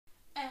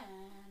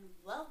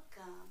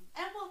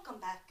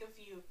if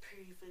you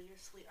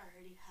previously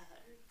already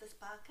heard this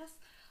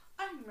podcast.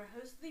 I'm your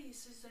host, the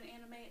Susan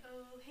Anime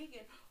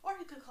O'Hagan, or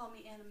you could call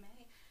me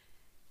Anime.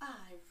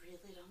 I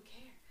really don't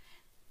care.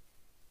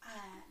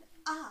 And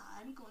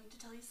I'm going to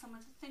tell you some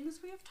of the things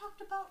we have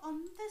talked about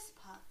on this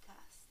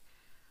podcast.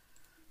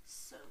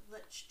 So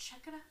let's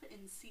check it out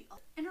and see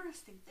all the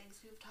interesting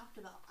things we've talked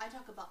about. I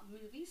talk about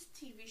movies,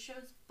 TV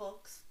shows,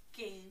 books,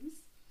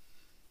 games,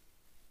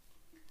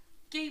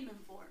 Game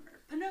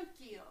Informer,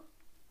 Pinocchio,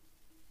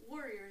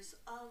 Warriors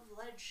of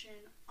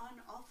Legend,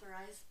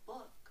 Unauthorized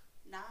Book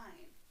 9,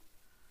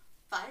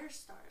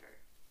 Firestarter,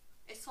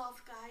 A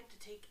Soft Guide to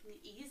Taking It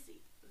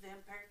Easy,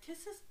 Vampire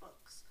Kisses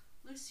books,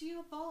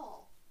 Lucia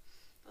Ball,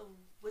 The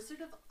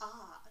Wizard of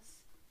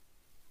Oz,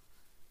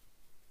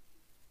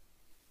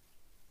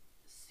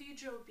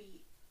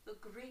 Sijobi, The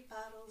Great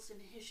Battles in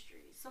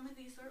History. Some of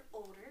these are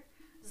older.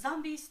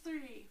 Zombies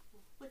 3,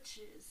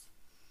 Witches,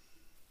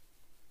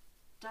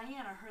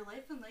 Diana, Her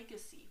Life and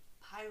Legacy,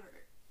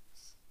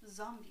 Pirates,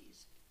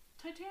 Zombies,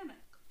 Titanic,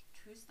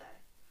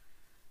 Tuesday,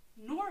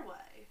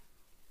 Norway,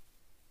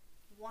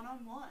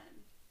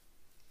 One-on-One,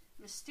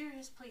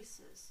 Mysterious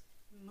Places,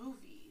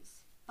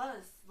 Movies,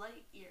 Buzz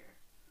Lightyear,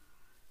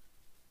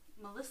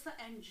 Melissa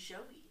and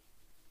Joey,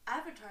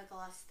 Avatar: The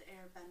Last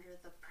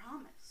Airbender, The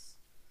Promise,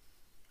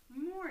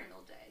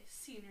 Memorial Day,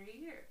 Senior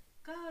Year,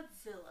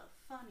 Godzilla,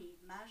 Funny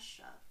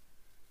Mashup,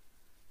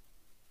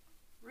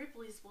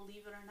 Ripley's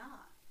Believe It or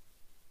Not,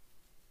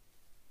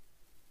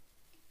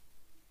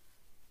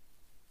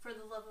 For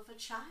the Love of a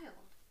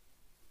Child,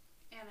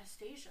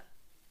 Anastasia,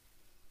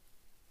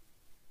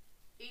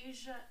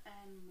 Asia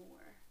and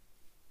More,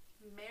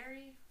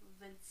 Mary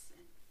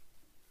Vincent,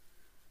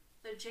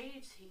 The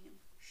J-Team,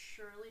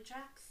 Shirley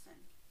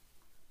Jackson,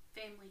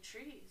 Family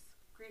Trees,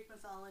 Greek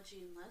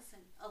Mythology and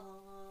Lesson,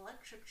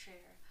 Electric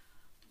Chair,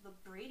 The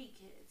Brady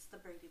Kids, The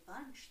Brady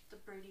Bunch, The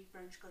Brady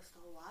Bunch Goes to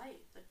Hawaii,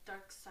 The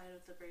Dark Side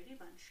of the Brady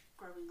Bunch,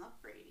 Growing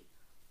Up Brady,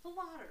 The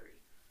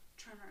Lottery,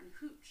 Turner and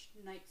Hooch,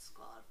 Night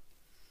Squad,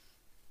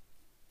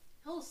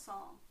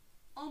 Hillsong,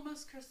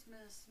 Almost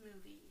Christmas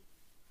Movie,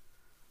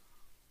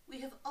 We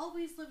Have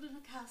Always Lived in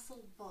a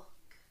Castle book,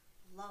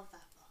 love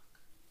that book,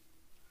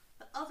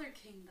 The Other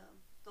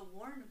Kingdom, The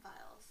Warren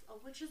Files, A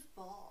Witch's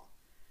Ball,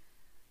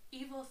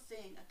 Evil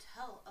Thing, A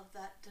Tale of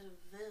That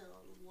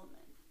DeVille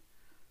Woman,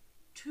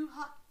 Too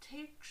Hot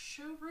Take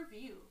Show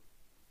Review,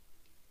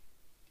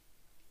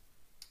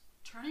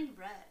 Turning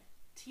Red,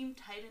 Teen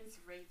Titans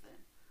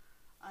Raven,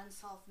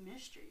 Unsolved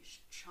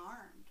Mysteries,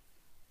 Charmed,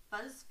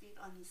 BuzzFeed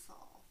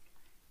Unsolved,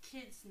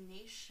 Kids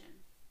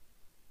Nation,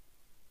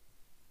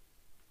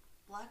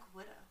 Black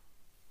Widow,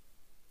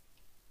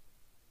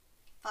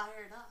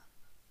 Fired Up,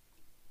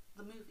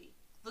 the movie,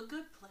 The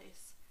Good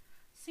Place,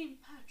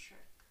 St.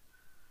 Patrick,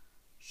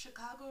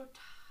 Chicago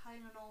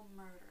Tylenol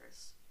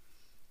Murders,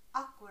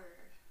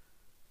 Awkward,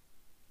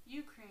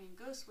 Ukraine,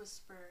 Ghost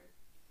Whisperer,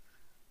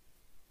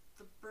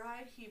 The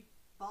Bride He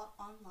Bought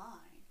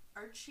Online,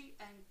 Archie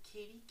and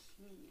Katie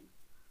Keene,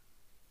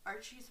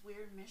 Archie's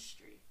Weird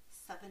Mystery,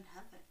 Seven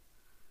Heaven,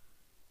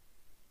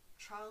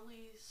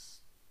 Charlie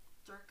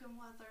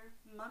Sturkenweather,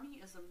 Mummy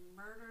is a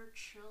Murder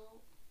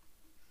Chill,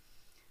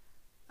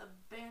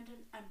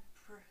 Abandoned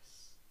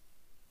Empress,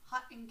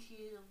 Hot and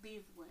Key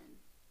Cleveland,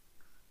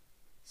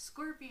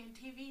 Scorpion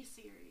TV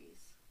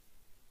series,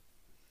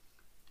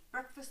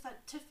 Breakfast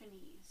at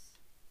Tiffany's,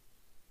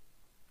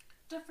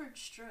 Different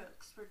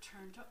Strokes,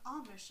 Return to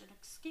Amish and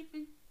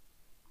Escaping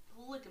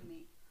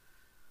Polygamy,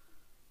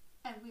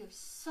 and we have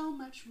so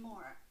much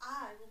more.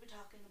 I will be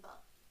talking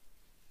about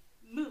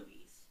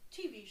movies,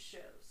 TV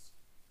shows,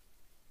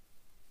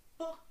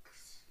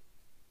 books,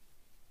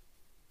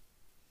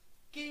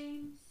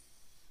 games,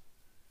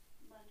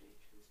 Monday,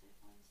 Tuesday,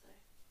 Wednesday,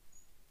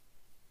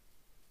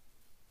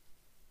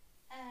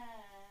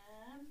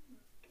 and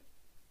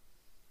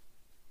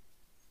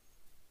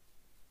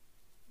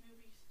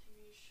movies,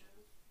 TV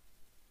shows,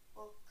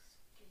 books,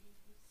 games,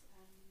 and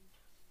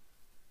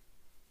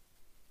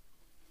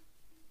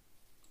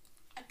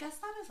I guess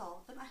that is all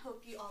of them. I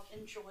hope you all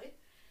enjoy,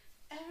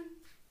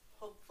 and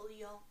hopefully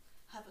y'all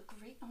have a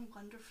great and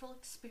wonderful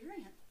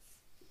experience.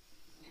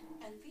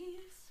 And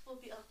these will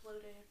be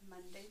uploaded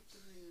Monday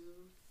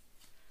through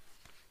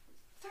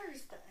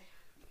Thursday.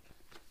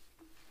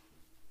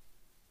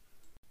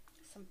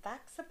 Some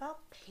facts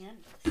about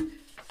pandas.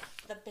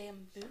 The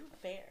bamboo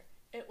bear.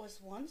 It was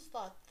once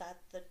thought that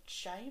the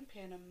giant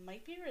panda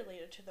might be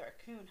related to the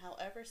raccoon.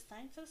 However,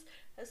 scientists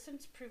have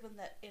since proven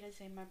that it is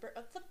a member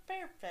of the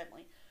bear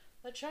family.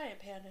 The giant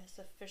panda is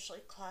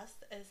officially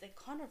classed as a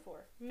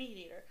carnivore, meat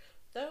eater,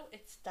 though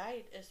its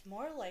diet is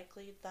more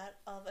likely that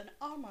of an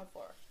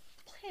omnivore,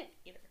 plant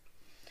eater.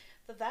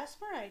 The vast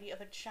variety of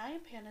a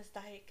giant panda's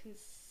diet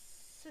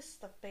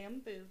consists of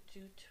bamboo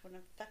due to an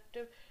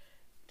effective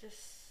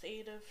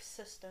digestive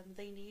system.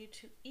 They need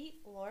to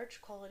eat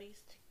large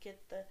quantities to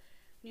get the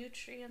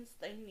nutrients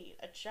they need.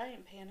 A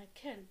giant panda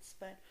can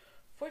spend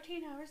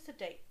 14 hours a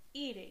day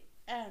eating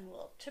and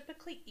will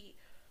typically eat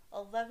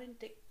 11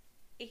 to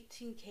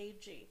 18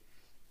 kg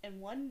in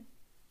one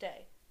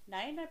day.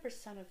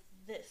 99% of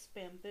this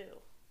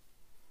bamboo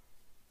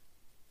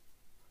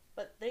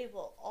but they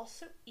will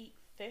also eat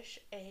fish,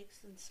 eggs,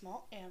 and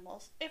small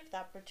animals if the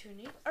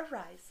opportunity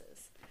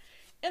arises.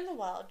 In the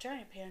wild,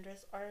 giant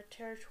pandas are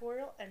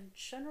territorial and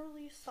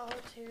generally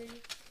solitary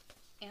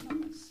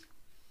animals.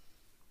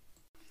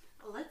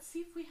 Let's see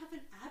if we have an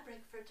ad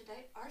break for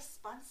today. Our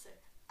sponsor.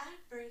 Ad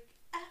break,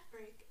 ad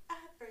break, ad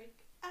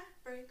break, ad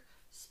break.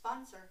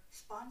 Sponsor,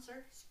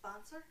 sponsor,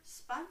 sponsor,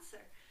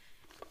 sponsor.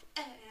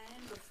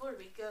 And before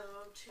we go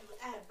to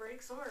ad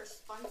breaks or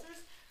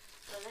sponsors,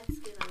 let's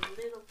get a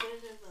little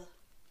bit of a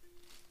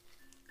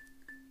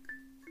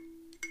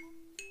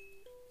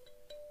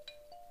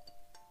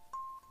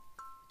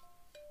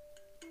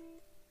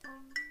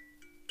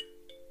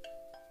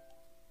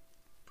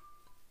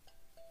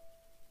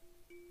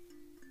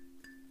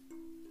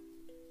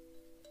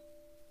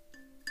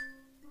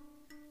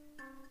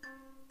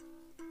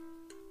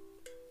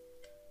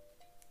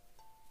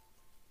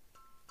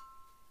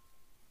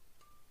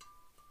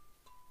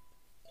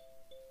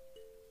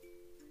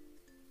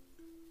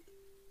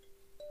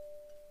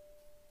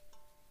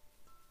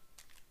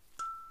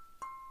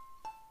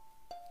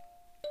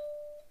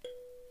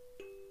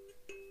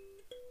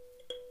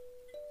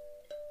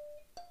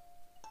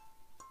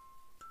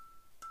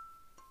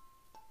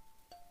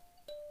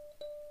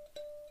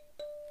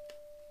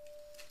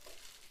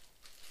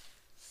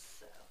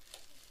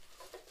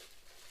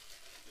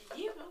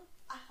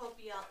I hope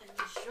y'all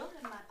enjoy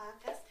my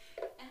podcast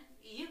and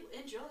you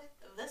enjoy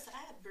this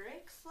ad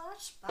break /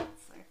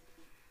 sponsor.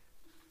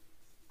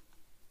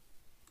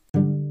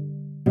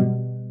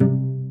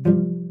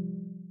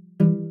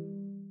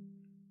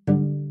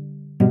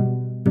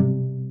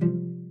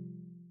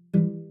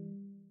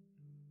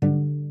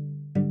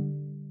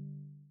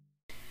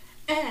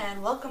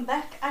 And welcome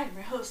back. I'm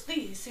your host,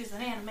 the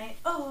Susan Anime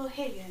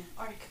O'Hagan,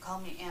 or you could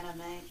call me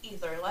Anime.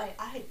 Either way,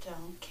 I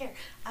don't care.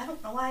 I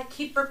don't know why I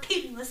keep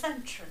repeating this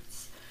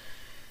entrance.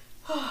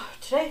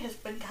 Today has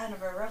been kind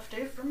of a rough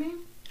day for me.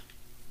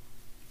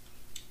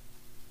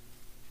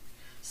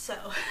 So,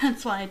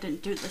 that's why I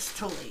didn't do this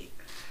till late.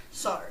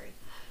 Sorry.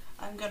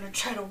 I'm gonna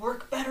try to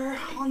work better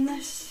on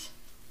this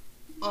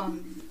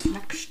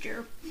next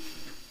year.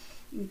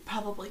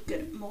 Probably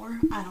get more.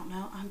 I don't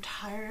know. I'm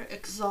tired,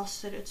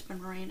 exhausted. It's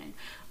been raining.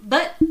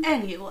 But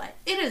anyway,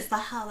 it is the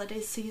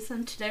holiday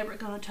season. Today we're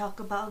going to talk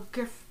about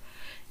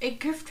a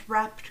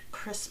gift-wrapped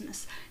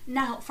Christmas.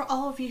 Now, for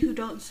all of you who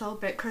don't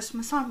celebrate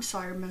Christmas, I'm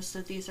sorry, most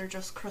of these are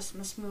just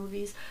Christmas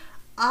movies.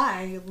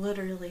 I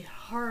literally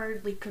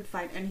hardly could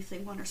find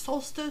anything winter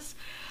solstice.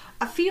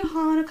 A few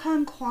Hanukkah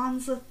and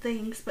Kwanzaa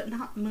things, but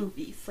not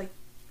movies, like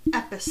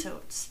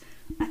episodes.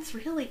 That's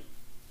really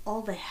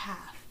all they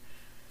have.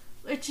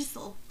 Which is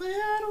a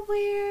little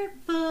weird,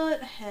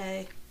 but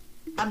hey,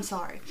 I'm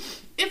sorry.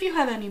 If you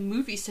have any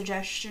movie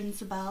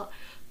suggestions about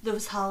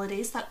those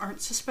holidays that aren't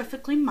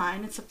specifically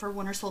mine, except for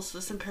winter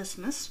solstice and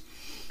Christmas,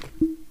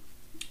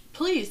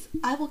 please,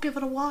 I will give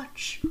it a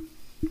watch.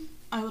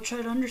 I will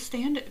try to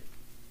understand it.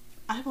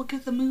 I will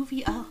give the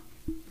movie a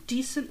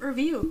decent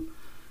review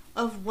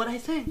of what I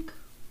think.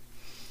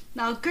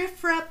 Now,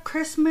 gift wrap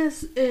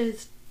Christmas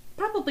is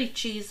probably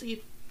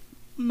cheesy,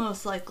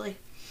 most likely.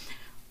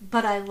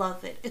 But I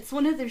love it. It's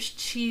one of those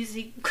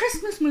cheesy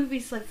Christmas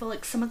movies. I feel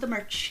like some of them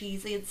are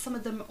cheesy and some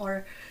of them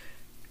are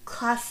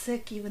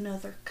classic, even though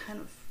they're kind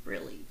of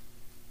really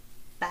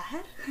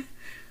bad. I'm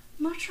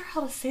not sure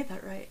how to say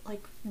that right.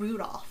 Like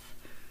Rudolph.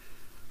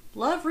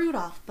 Love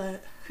Rudolph,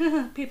 but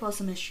people have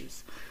some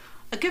issues.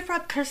 A Gift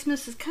Wrap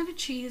Christmas is kind of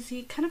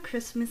cheesy, kind of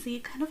Christmassy,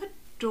 kind of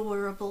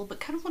adorable, but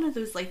kind of one of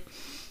those like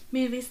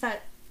movies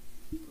that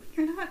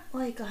you're not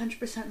like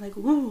 100% like,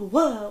 woo,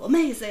 whoa,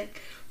 amazing,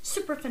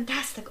 super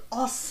fantastic,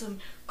 awesome,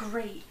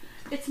 great.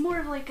 It's more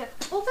of like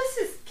well, this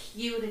is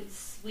cute and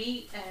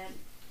sweet, and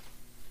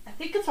I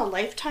think it's a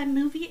Lifetime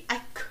movie.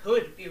 I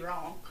could be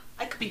wrong.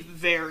 I could be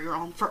very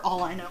wrong for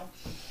all I know.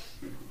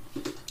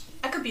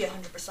 I could be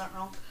 100%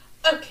 wrong.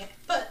 Okay,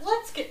 but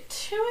let's get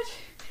to it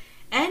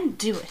and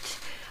do it.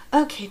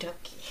 Okay,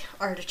 dokie.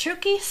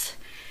 Artichokes.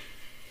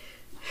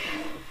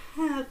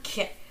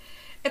 Okay.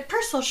 A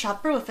personal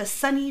shopper with a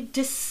sunny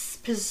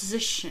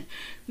disposition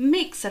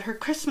makes it her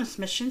Christmas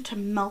mission to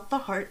melt the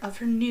heart of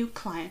her new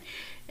client,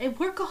 a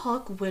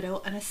workaholic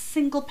widow and a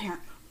single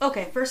parent.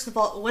 Okay, first of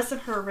all, it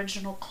wasn't her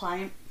original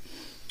client.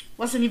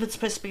 Wasn't even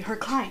supposed to be her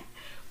client.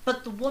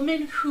 But the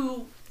woman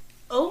who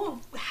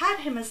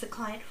had him as the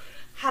client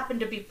happened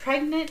to be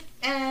pregnant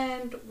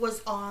and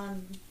was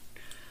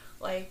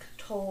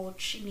told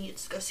she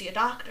needs to go see a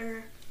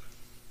doctor.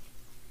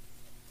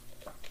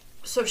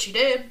 So she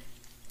did.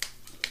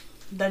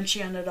 Then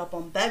she ended up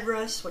on bed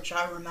rest, which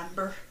I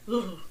remember.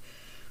 Ooh,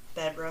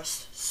 bed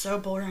rest. So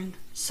boring,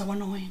 so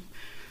annoying,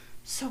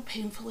 so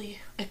painfully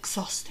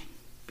exhausting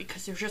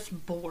because you're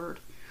just bored.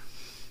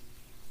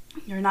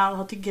 You're not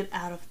allowed to get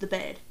out of the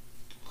bed.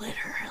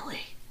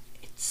 Literally.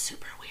 It's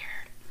super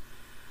weird.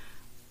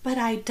 But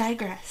I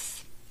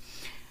digress.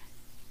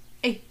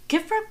 A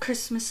Gift Wrap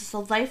Christmas is a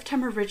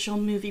Lifetime original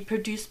movie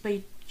produced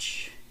by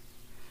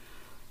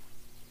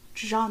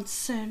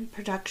Johnson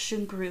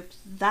Production Group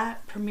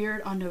that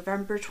premiered on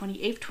November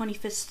 28,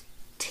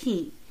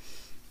 2015.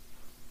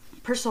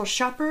 Personal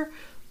shopper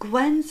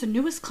Gwen's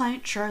newest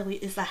client, Charlie,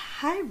 is a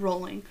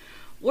high-rolling,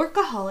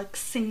 workaholic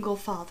single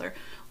father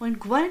when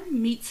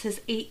Gwen meets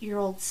his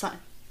 8-year-old son.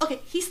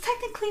 Okay, he's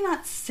technically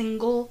not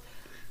single,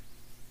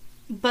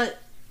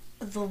 but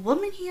the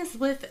woman he is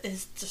with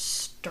is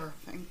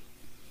disturbing.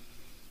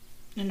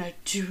 And I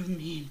do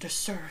mean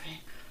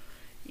disturbing.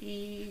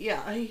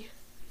 Yeah, I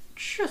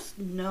just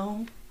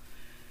know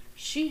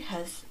she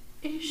has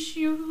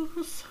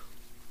issues.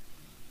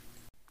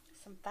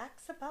 Some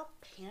facts about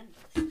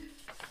pandas.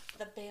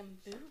 The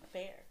bamboo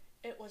bear.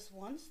 It was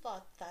once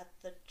thought that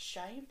the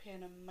giant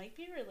panda might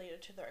be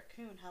related to the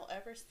raccoon.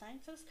 However,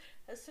 scientists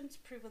have since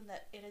proven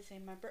that it is a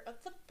member of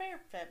the bear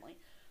family.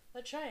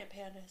 The giant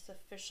panda is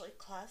officially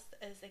classed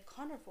as a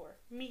carnivore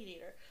meat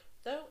eater,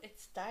 though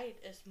its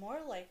diet is more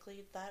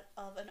likely that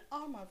of an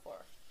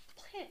omnivore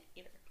plant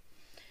eater.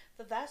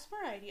 The vast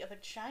variety of a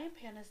giant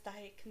panda's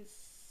diet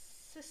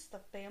consists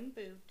of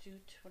bamboo due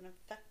to an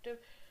effective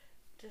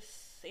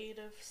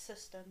digestive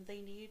system.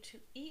 They need to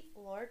eat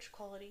large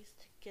quantities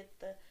to get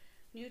the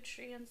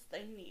nutrients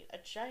they need. A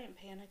giant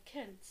panda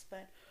can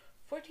spend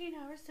 14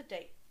 hours a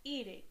day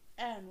eating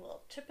and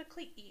will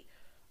typically eat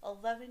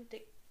 11 to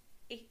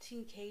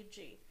 18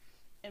 kg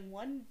in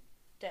one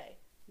day.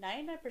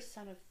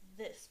 99% of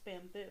this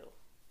bamboo.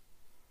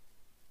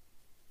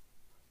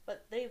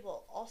 But they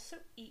will also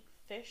eat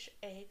fish,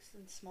 eggs,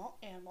 and small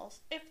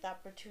animals if the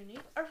opportunity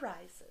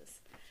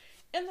arises.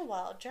 In the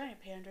wild, giant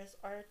pandas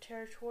are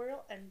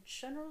territorial and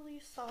generally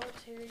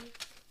solitary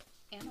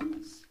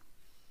animals.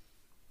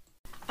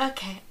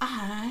 Okay.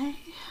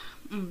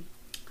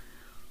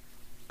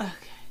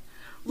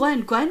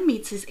 When Gwen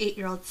meets his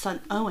 8-year-old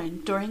son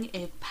Owen during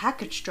a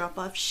package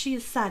drop-off, she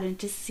is saddened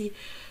to see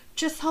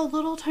just how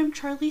little time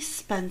Charlie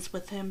spends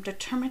with him.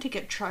 Determined to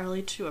get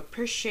Charlie to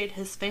appreciate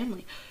his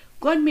family,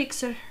 Gwen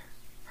makes it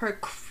her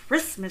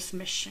Christmas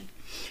mission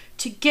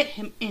to get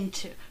him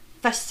into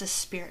festive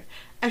spirit.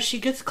 As she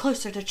gets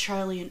closer to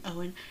Charlie and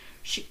Owen,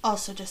 she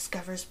also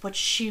discovers what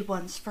she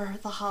wants for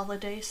the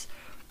holidays.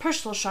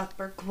 Personal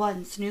shopper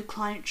Gwen's new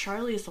client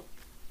Charlie is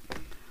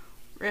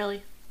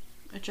really,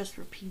 it just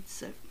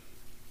repeats it.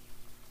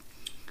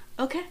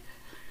 Okay,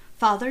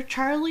 Father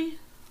Charlie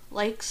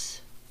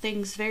likes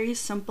things very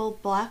simple: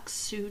 black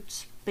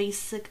suits,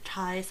 basic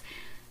ties,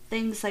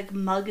 things like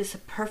mug is a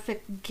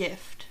perfect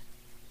gift.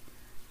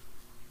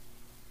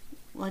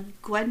 When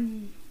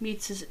Gwen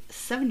meets his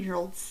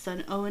 7-year-old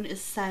son, Owen is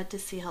sad to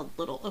see how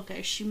little.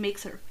 Okay, she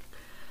makes her.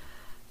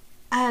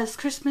 As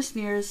Christmas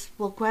nears,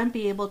 will Gwen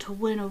be able to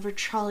win over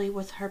Charlie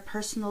with her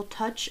personal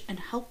touch and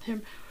help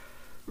him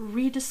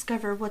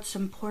rediscover what's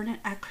important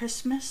at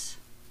Christmas?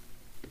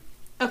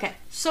 Okay,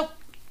 so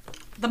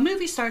the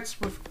movie starts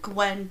with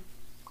Gwen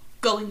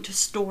going to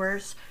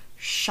stores,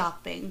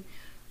 shopping,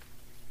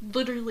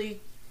 literally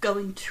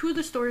going to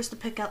the stores to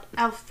pick out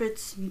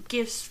outfits and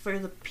gifts for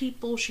the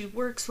people she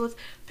works with,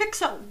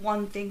 picks out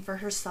one thing for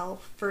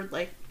herself for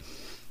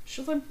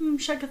she's like,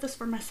 should I get this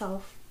for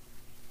myself?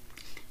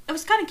 It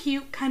was kind of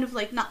cute, kind of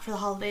not for the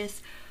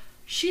holidays.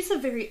 She's a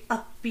very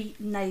upbeat,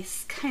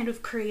 nice, kind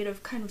of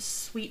creative, kind of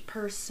sweet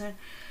person.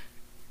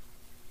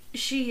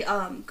 She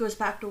goes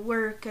back to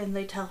work and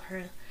they tell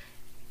her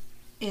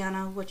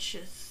Anna, which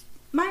is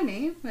my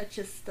name, which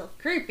is still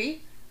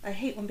creepy. I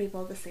hate when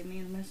people have the same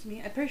name as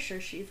me. I'm pretty sure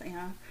she's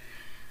Anna.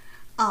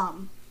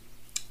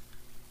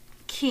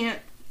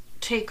 Can't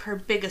take her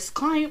biggest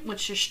client,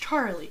 which is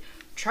Charlie.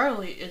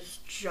 Charlie is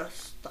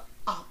just the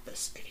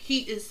opposite.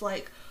 He is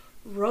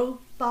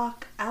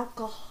robot,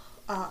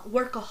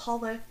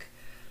 workaholic,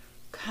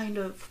 kind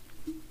of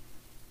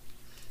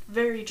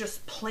very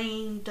just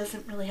plain,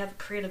 doesn't really have a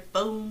creative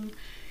bone.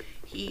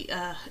 He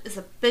is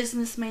a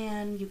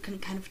businessman, you can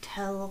kind of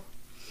tell.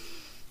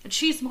 And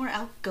she's more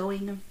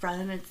outgoing and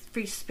fun and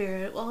free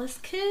spirit, while his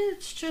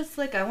kid's just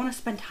I want to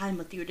spend time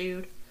with you,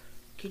 dude.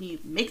 Can you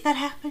make that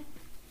happen?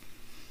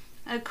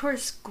 And of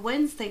course,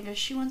 Gwen's thing is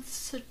she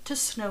wants to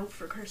snow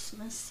for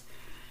Christmas.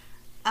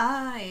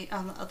 I,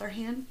 on the other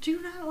hand,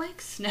 do not like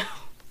snow.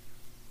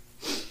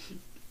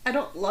 I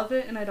don't love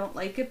it and I don't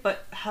like it,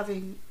 but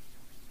having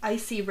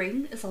icy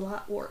rain is a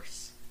lot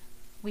worse.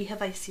 We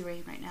have icy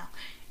rain right now.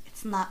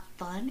 It's not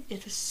fun.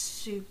 It is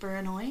super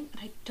annoying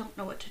and I don't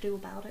know what to do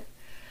about it.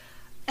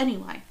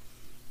 Anyway,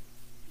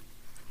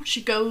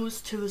 she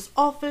goes to his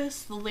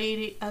office. The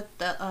lady at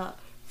the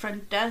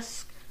front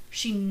desk,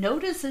 she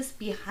notices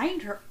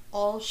behind her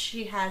all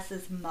she has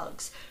is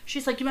mugs.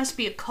 She's like, you must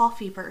be a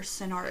coffee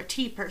person or a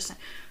tea person.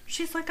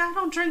 She's like, I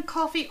don't drink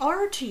coffee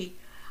or tea.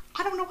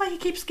 I don't know why he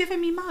keeps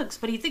giving me mugs,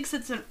 but he thinks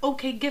it's an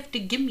okay gift to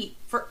give me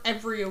for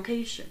every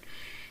occasion.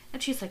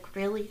 And she's like,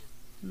 really?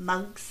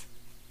 Mugs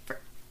for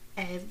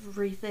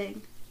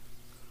everything?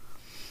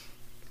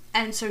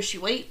 And so she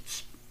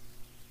waits.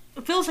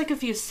 It feels like a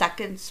few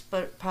seconds,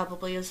 but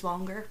probably is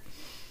longer.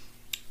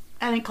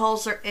 And he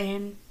calls her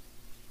in.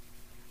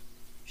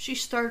 She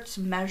starts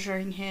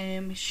measuring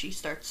him. She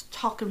starts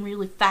talking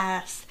really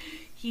fast.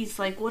 He's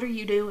like, what are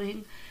you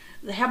doing?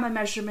 They have my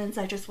measurements.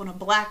 I just want a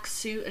black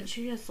suit. And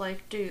she is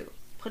like, dude,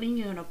 putting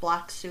you in a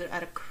black suit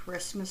at a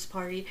Christmas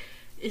party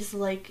is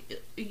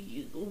like,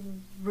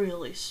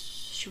 really,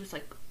 she was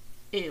like,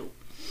 ew.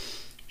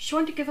 She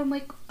wanted to give him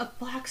like a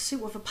black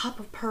suit with a pop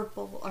of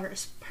purple, or a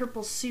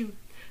purple suit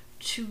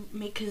to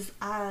make his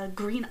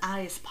green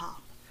eyes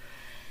pop.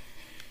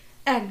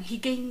 And he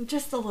gained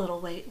just a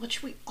little weight,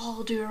 which we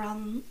all do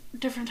around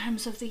different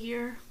times of the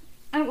year.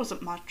 And it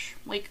wasn't much.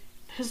 Like,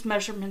 his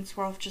measurements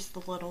were off just a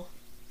little.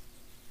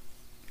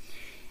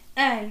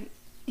 And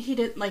he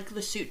didn't like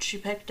the suit she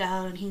picked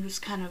out, and he was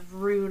kind of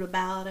rude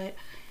about it.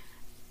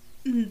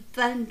 And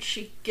then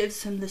she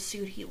gives him the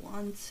suit he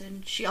wants,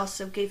 and she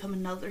also gave him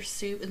another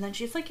suit, and then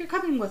she's like, you're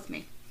coming with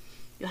me.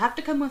 You have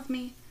to come with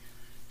me.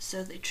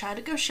 So they try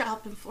to go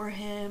shopping for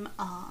him.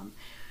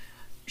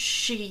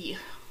 She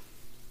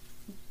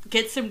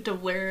gets him to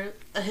wear,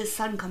 his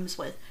son comes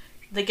with.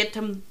 They get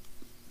him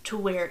to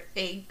wear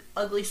a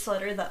ugly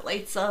sweater that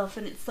lights up,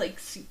 and it's like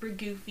super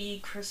goofy,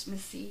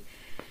 Christmassy.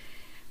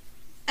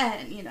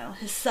 And, you know,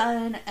 his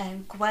son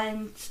and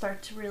Gwen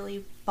start to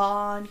really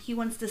bond. He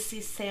wants to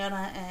see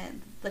Santa,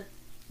 and the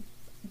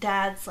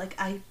dad's like,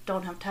 I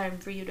don't have time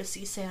for you to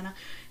see Santa.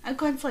 And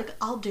Gwen's like,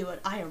 I'll do it.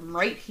 I am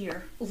right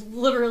here.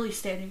 Literally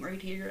standing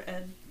right here,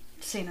 and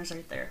Santa's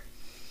right there.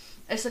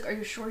 It's like, are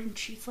you sure? And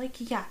she's like,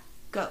 yeah,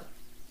 go.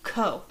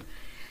 Go.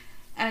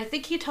 And I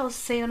think he tells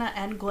Santa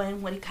and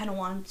Gwen what he kind of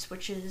wants,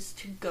 which is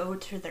to go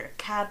to their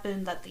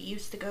cabin that they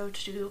used to go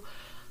to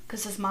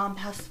because his mom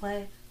passed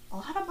away. A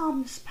lot of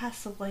moms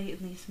pass away in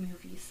these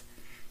movies.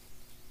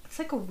 It's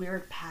like a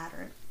weird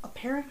pattern. A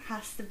parent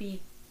has to be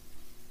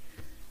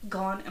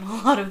gone in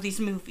a lot of these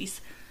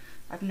movies.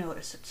 I've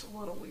noticed it's a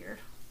little weird.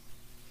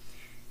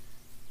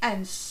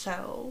 And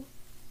so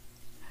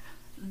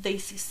they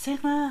see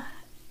Santa.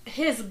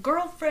 His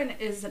girlfriend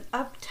is an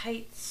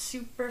uptight,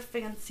 super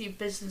fancy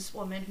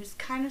businesswoman who's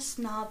kind of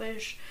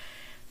snobbish,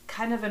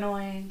 kind of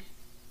annoying,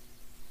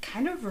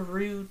 kind of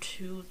rude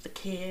to the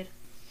kid.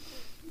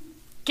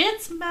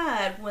 Gets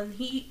mad when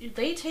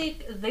they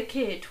take the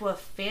kid to a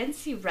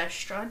fancy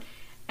restaurant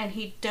and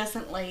he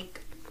doesn't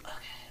like,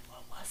 okay,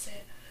 what was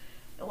it?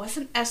 It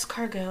wasn't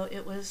escargot,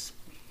 it was,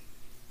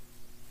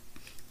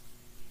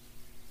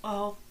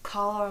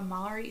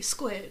 calamari,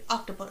 squid,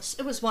 octopus.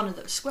 It was one of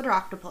those, squid or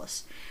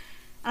octopus.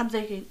 I'm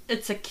thinking,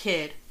 it's a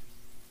kid.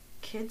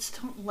 Kids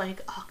don't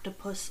like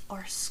octopus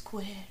or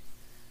squid.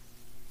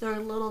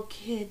 They're little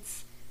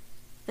kids.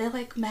 They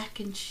like mac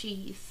and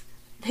cheese.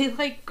 They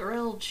like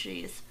grilled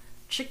cheese,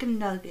 chicken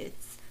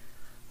nuggets,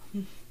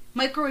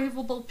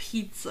 microwavable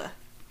pizza.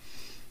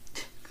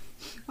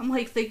 I'm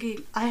like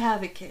thinking, I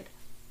have a kid.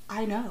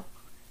 I know.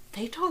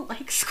 They don't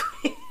like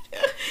squid.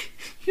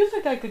 You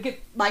think I could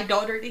get my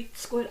daughter to eat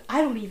squid?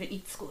 I don't even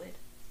eat squid.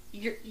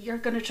 You're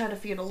gonna try to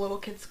feed a little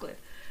kid squid.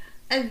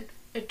 And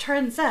it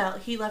turns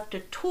out he left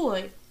a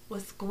toy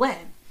with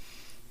Gwen.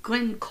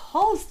 Gwen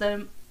calls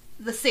them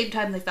the same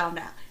time they found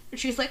out. And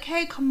she's like,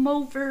 hey, come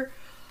over.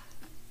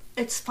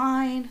 It's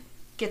fine.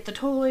 Get the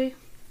toy.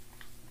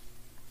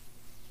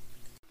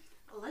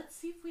 Let's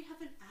see if we have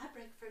an ad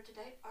break for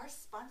today. Our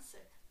sponsor.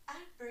 Ad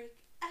break,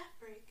 ad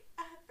break,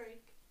 ad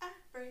break, ad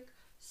break.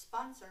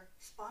 Sponsor,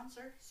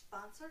 sponsor,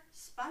 sponsor,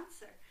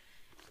 sponsor.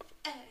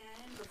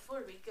 And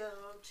before we go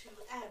to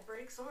ad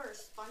breaks or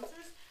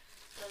sponsors,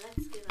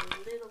 let's get a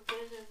little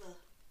bit of a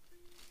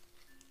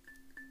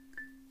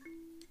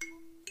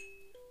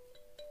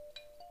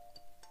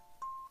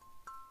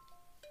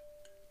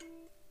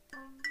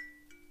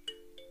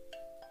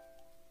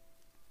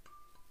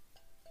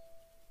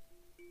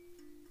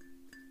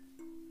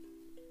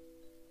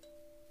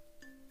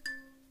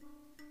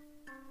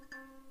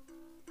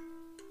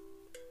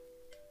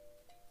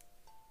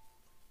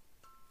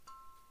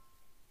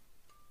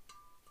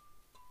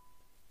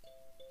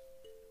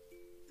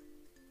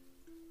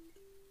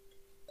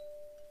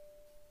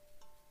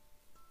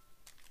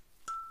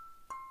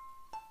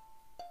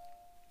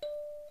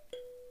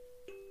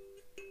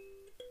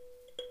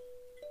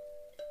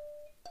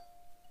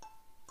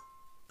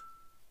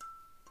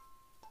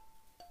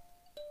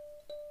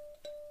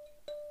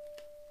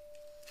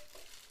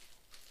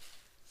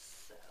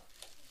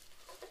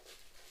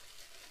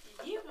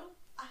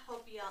I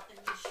hope y'all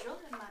enjoy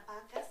my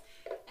podcast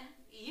and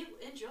you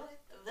enjoy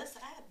this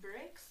ad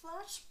break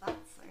 /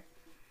 sponsor.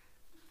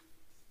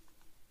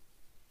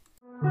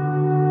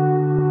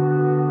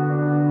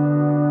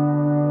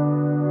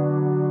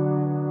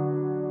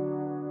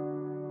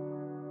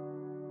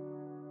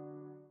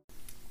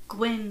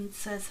 Gwen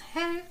says,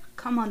 hey,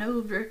 come on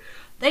over.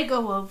 They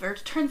go over.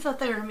 It turns out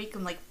they were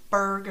making like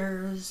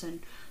burgers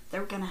and they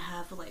were gonna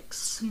have like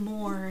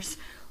s'mores.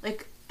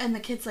 Like, and the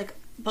kid's like,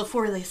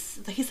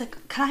 he's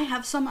like, can I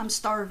have some? I'm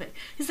starving.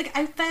 He's like,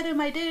 I fed him,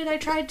 I did, I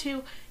tried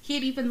to. He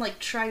had even like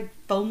tried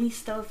foamy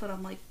stuff, and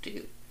I'm like,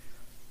 dude,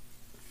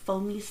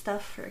 foamy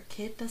stuff for a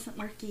kid doesn't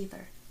work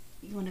either.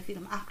 You want to feed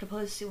him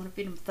octopus, you want to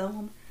feed him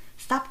foam.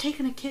 Stop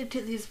taking a kid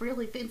to these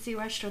really fancy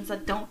restaurants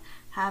that don't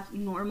have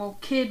normal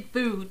kid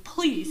food,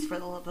 please, for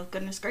the love of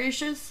goodness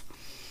gracious.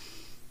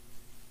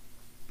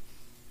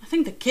 I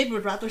think the kid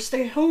would rather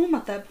stay home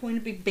at that point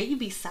and be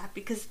babysat,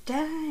 because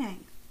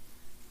dang.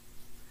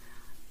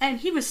 And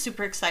he was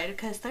super excited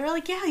because they were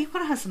like, yeah, you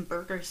want to have some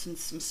burgers and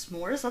some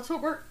s'mores? That's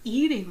what we're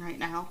eating right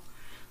now.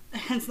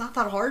 And it's not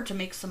that hard to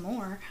make some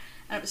more.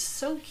 And it was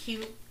so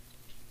cute.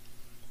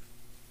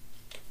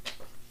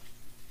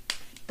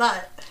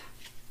 But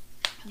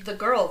the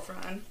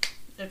girlfriend,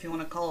 if you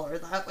want to call her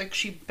that, like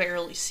she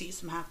barely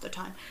sees him half the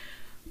time,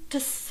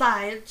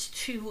 decides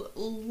to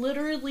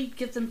literally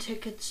give them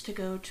tickets to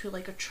go to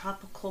like a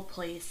tropical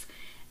place.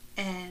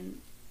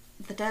 And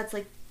the dad's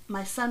like,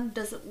 my son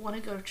doesn't want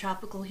to go to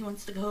tropical. He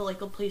wants to go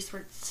like a place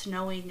where it's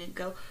snowing and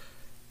go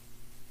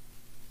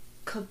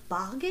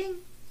tobogganing.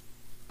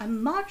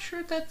 I'm not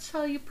sure that's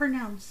how you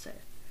pronounce it.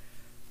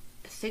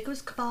 I think it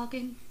was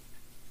tobogganing.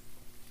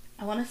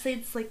 I want to say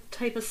it's like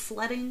type of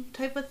sledding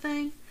type of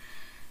thing.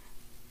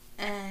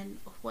 And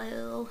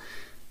well,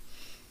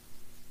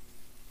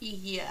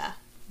 yeah,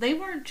 they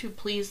weren't too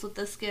pleased with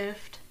this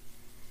gift.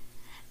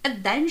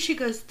 And then she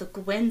goes to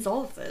Gwen's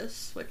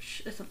office,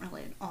 which isn't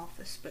really an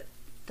office, but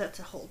that's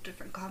a whole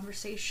different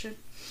conversation,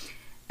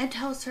 and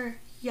tells her,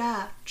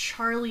 yeah,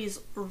 Charlie's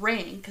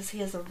ring, because he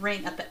has a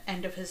ring at the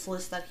end of his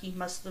list that he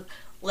must have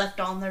left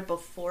on there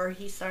before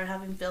he started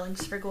having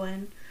feelings for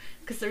Gwen.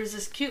 Because there's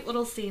this cute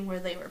little scene where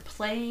they were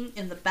playing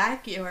in the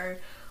backyard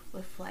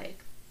with like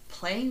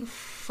playing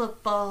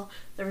football.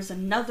 There was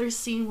another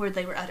scene where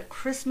they were at a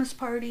Christmas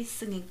party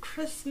singing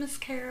Christmas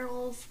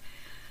carols.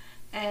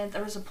 And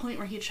there was a point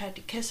where he tried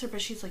to kiss her,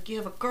 but she's like, you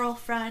have a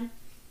girlfriend.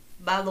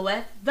 By the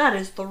way, that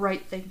is the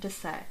right thing to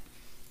say.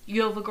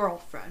 You have a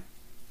girlfriend.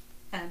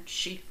 And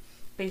she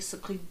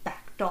basically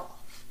backed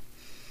off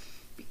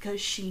because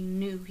she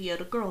knew he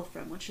had a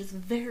girlfriend, which is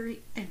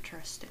very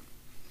interesting.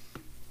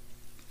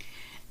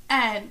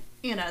 And,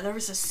 you know, there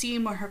was a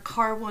scene where her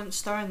car wouldn't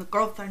start and the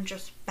girlfriend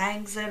just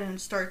bangs it and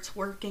starts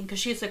working because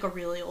she's like a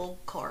really old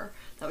car.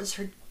 That was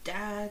her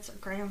dad's or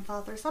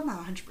grandfather's. I'm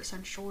not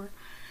 100% sure.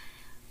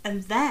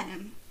 And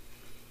then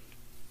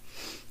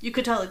you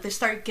could tell like they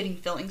started getting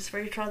feelings for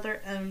each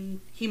other,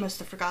 and he must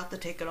have forgot to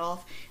take it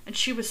off, and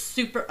she was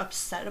super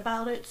upset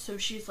about it. So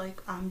she's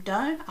like, I'm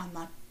done, I'm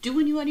not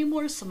doing you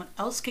anymore, someone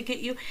else could get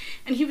you.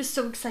 And he was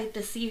so excited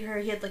to see her.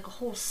 He had like a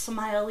whole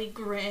smiley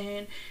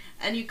grin,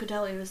 and you could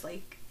tell he was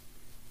like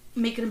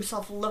making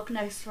himself look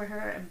nice for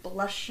her and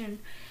blushing.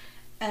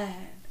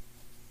 And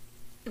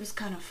it was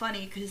kind of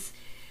funny because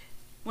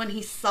when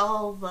he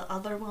saw the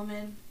other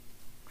woman,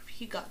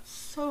 he got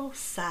so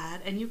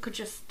sad, and you could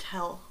just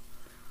tell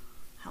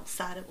how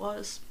sad it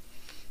was.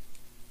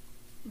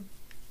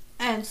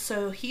 And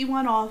so he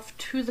went off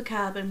to the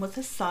cabin with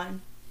his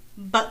son,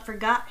 but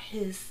forgot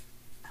his,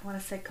 I want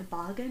to say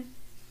toboggan.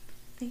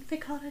 I think they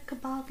called it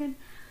toboggan.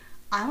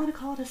 I want to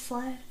call it a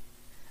sled.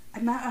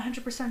 I'm not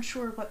 100%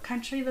 sure what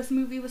country this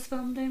movie was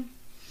filmed in,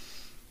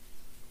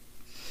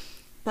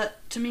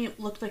 but to me it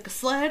looked like a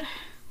sled.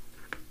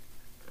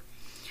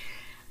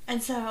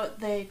 And so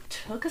they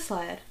took a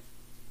sled.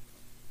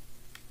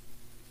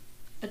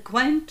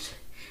 Gwen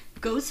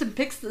goes and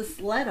picks the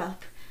sled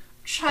up,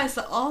 tries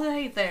it all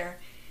day there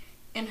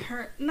in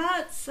her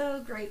not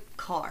so great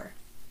car.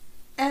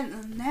 And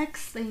the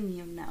next thing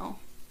you know,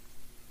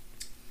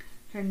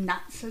 her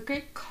not so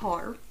great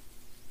car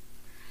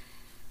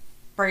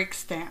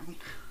breaks down,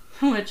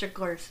 which of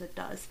course it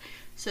does.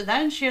 So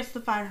then she has to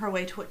find her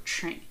way to a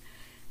train,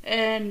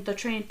 and the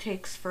train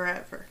takes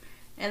forever.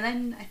 And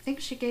then I think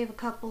she gave a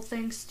couple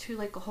things to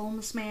like a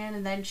homeless man,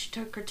 and then she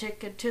took her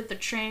ticket to the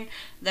train.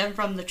 Then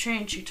from the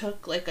train she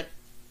took like a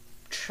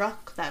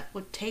truck that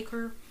would take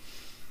her,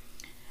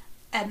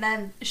 and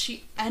then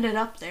she ended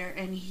up there,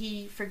 and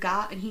he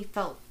forgot, and he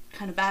felt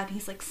kind of bad.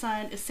 He's like,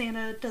 son, if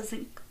Santa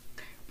doesn't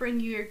bring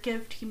you your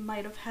gift, he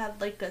might have had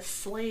like a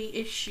sleigh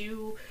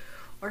issue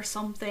or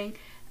something.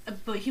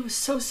 But he was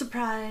so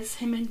surprised.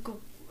 Him and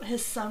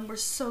his son were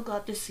so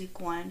glad to see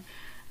Gwen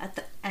at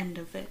the end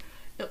of it.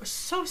 It was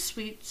so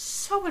sweet,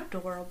 so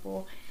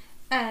adorable,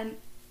 and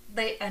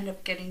they end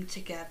up getting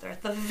together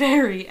at the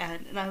very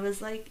end, and I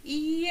was like,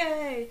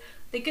 yay!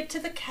 They get to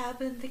the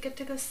cabin, they get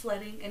to go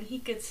sledding, and he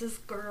gets his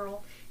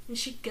girl, and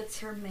she gets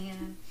her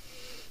man.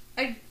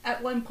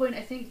 At one point,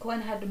 I think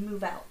Gwen had to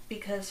move out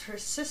because her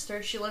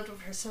sister, she lived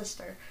with her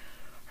sister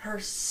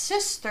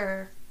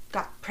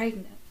got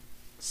pregnant.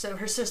 So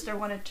her sister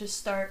wanted to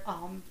start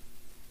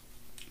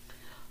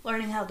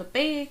learning how to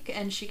bake,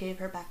 and she gave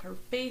her back her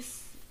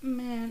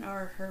basement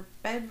or her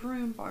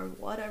bedroom or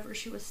whatever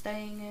she was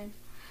staying in.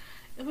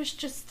 It was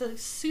just a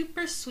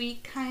super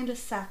sweet, kind of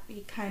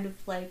sappy, kind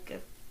of like a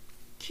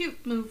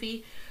cute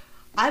movie.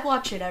 I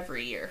watch it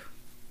every year.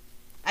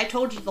 I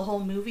told you the whole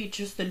movie,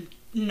 just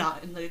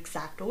not in the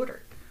exact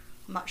order.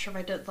 I'm not sure if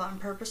I did that on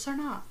purpose or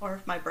not, or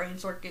if my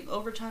brain's working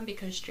overtime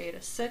because Jade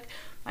is sick,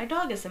 my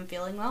dog isn't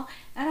feeling well,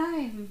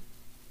 and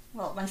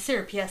my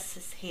CRPS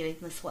is hating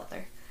this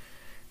weather.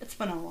 It's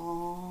been a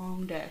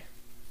long day.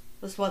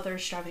 This weather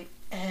is driving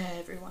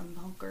everyone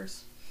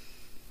bonkers.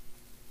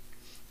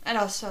 And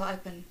also,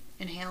 I've been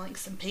inhaling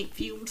some paint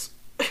fumes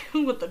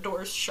with the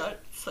doors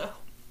shut, so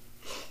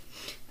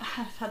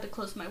I've had to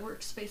close my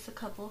workspace a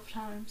couple of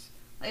times.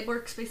 My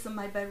workspace and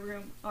my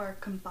bedroom are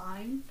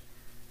combined,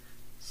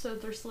 so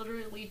there's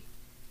literally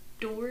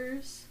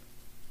doors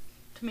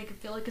to make it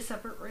feel like a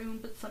separate room,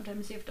 but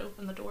sometimes you have to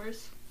open the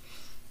doors.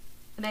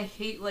 And I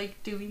hate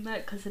like doing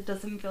that because it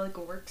doesn't feel like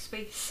a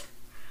workspace.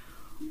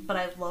 But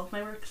I love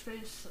my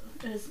workspace.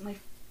 It is my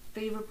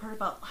favorite part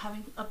about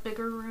having a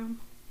bigger room.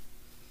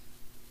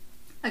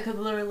 I could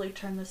literally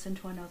turn this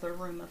into another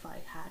room if I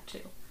had to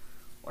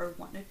or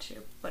wanted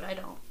to, but I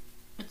don't.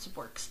 It's a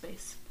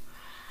workspace.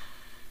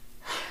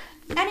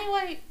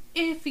 Anyway,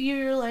 if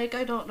you're like,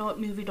 I don't know what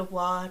movie to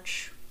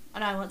watch,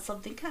 and I want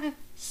something kind of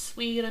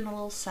sweet and a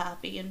little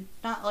sappy and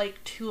not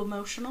like too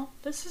emotional,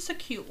 this is a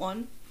cute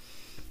one.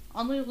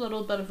 Only a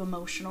little bit of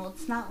emotional.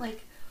 It's not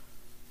like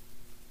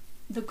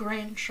The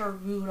Grinch or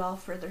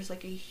Rudolph where there's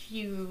like a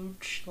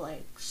huge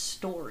like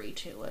story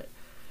to it.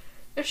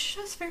 It's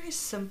just very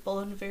simple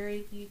and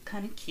very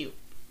kind of cute.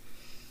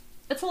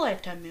 It's a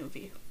Lifetime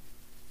movie.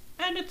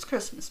 And it's a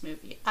Christmas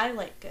movie. I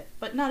like it,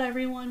 but not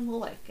everyone will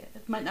like it.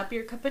 It might not be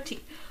your cup of tea.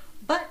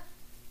 But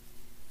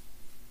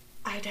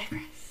I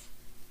digress.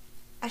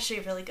 I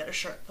should really get a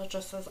shirt that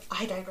just says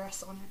I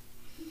digress on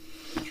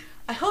it.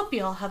 I hope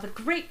you all have a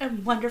great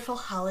and wonderful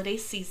holiday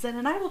season,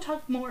 and I will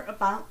talk more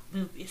about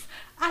movies.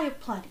 I have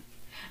plenty.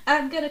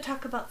 I'm going to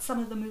talk about some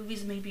of the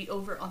movies maybe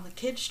over on the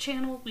kids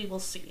channel. We will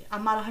see.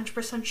 I'm not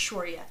 100%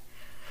 sure yet.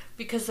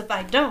 Because if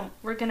I don't,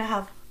 we're going to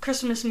have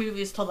Christmas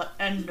movies till the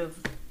end of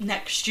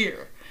next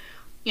year.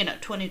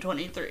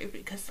 2023,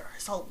 because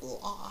there's a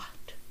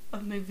lot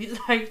of movies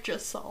I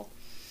just saw.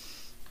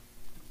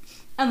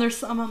 And there's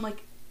some I'm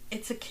like,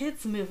 it's a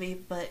kids movie,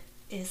 but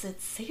is it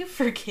safe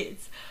for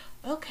kids?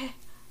 Okay,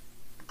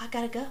 I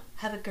gotta go.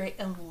 Have a great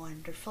and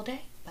wonderful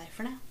day. Bye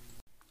for now.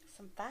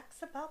 Some facts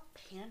about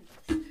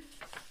pandas.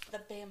 The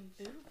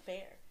bamboo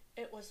bear.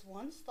 It was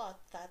once thought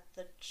that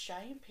the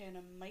giant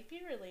panda might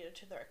be related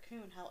to the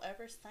raccoon.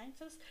 However,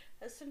 scientists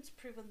have since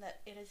proven that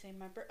it is a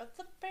member of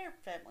the bear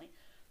family.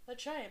 The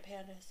giant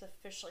panda is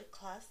officially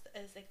classed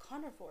as a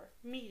carnivore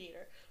meat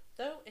eater,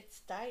 though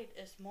its diet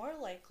is more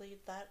likely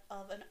that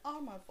of an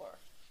omnivore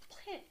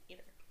plant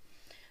eater.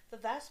 The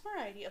vast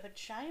variety of a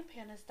giant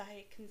panda's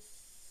diet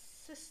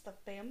consists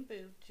of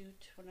bamboo due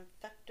to an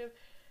effective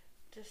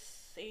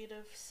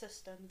digestive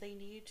system. They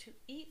need to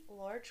eat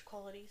large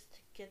quantities to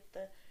get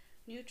the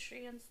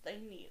nutrients they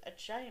need. A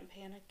giant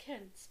panda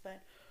can spend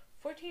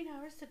 14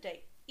 hours a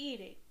day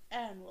eating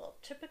and will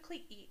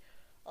typically eat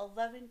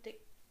 11 to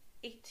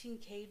 18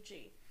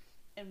 kg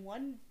in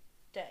one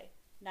day.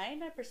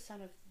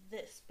 99% of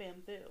this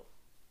bamboo.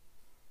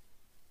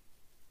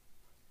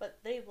 But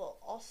they will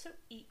also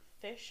eat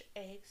fish,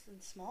 eggs,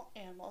 and small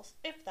animals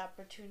if the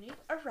opportunity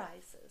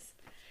arises.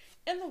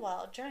 In the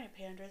wild, giant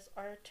pandas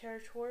are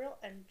territorial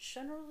and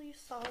generally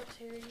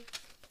solitary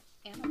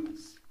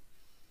animals.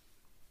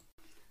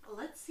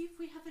 Let's see if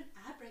we have an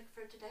ad break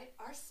for today.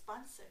 Our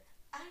sponsor.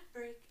 Ad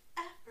break,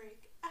 ad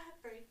break, ad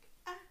break,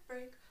 ad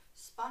break.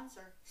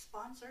 Sponsor,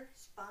 sponsor,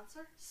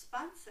 sponsor,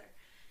 sponsor.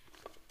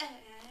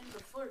 And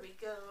before we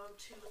go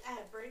to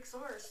ad breaks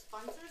or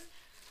sponsors,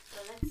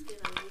 let's get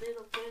a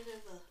little bit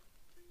of a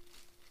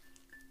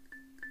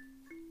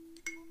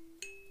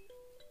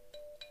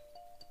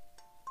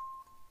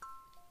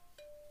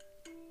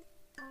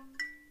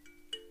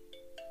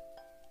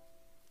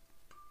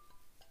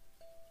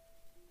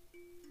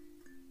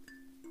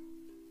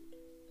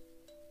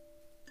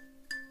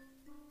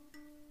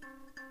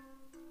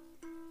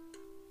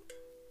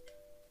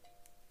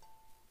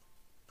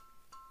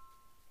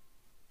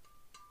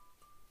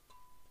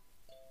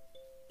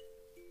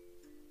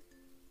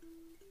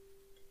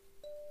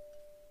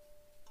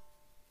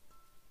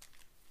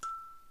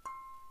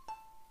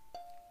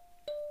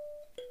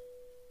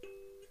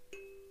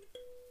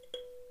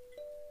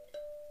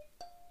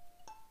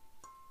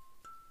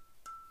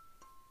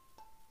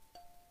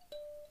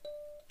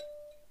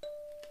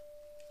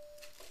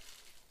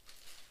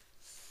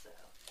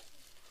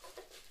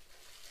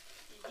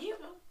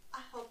I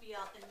hope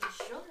y'all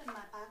enjoyed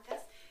my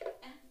podcast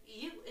and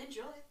you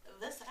enjoyed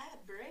this ad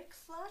break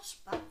 /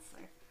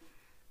 sponsor.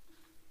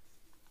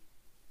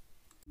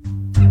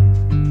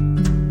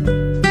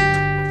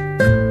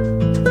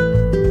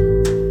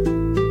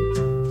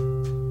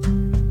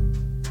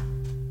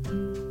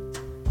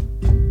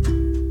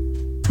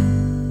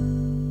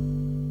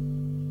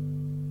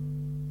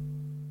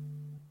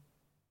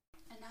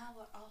 And now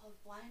we're all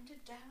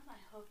winded down. I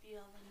hope you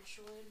all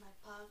enjoyed my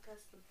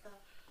podcast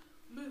about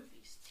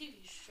movies,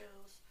 TV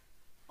shows,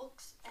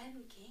 books,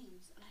 and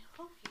games. And I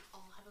hope you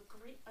all have a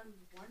great and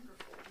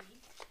wonderful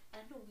week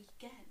and a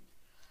weekend.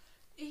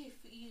 If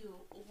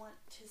you want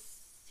to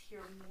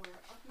hear more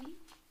of me,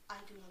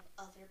 I do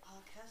have other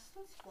podcasts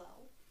as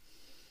well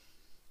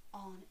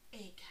on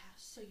Acast,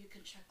 so you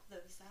can check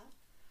those out.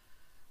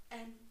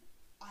 And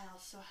I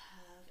also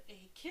have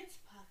a kids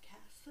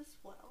podcast as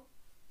well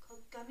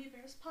called Gummy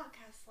Bears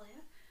Podcast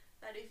Land,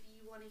 that if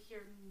you want to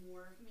hear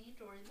more of me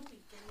during the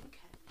weekend, you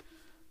can.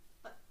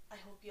 But I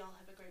hope you all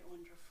have a great,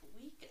 wonderful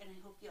week, and I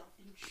hope you all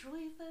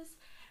enjoy this.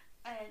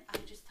 And I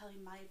just tell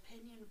you my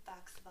opinion,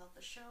 facts about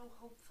the show.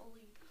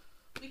 Hopefully,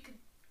 we could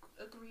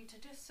agree to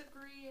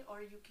disagree,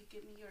 or you could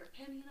give me your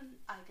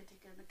opinion. I could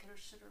take it into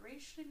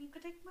consideration, and you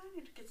could take mine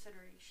into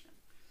consideration.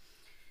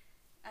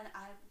 And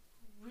I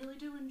really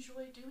do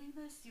enjoy doing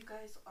this. You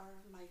guys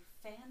are my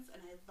fans,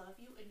 and I love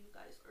you, and you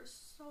guys are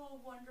so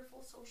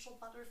wonderful social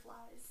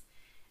butterflies.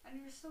 And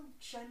you're so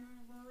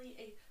genuinely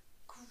a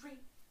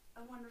great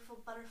and wonderful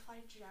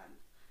butterfly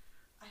gem.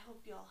 I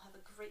hope you all have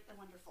a great and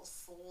wonderful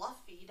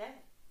fluffy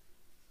day.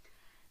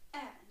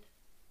 And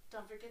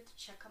don't forget to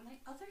check out my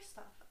other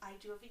stuff. I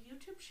do have a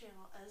YouTube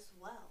channel as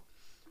well,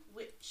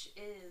 which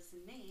is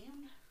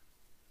named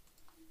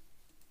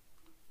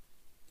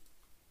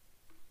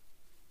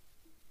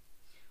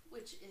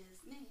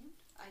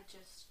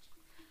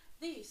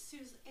the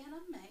Susanna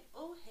May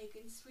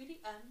O'Hagan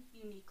Sweetie M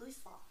Uniquely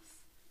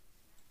Sauce.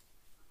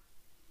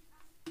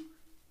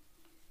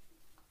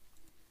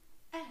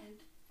 And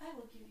I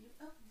will give you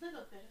a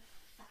little bit of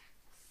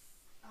facts.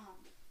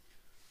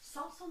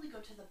 Sloths only go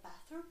to the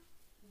bathroom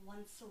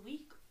once a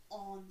week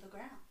on the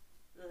ground.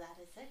 That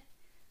is it.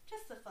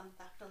 Just a fun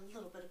fact, a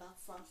little bit about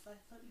sloths that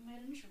I thought you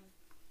might enjoy.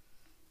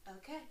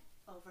 Okay,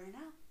 over and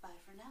out. Bye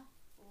for now.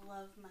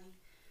 Love my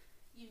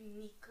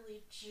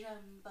uniquely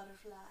gem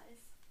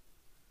butterflies.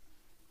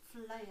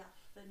 Fly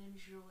off and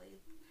enjoy.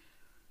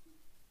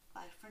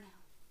 Bye for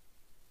now.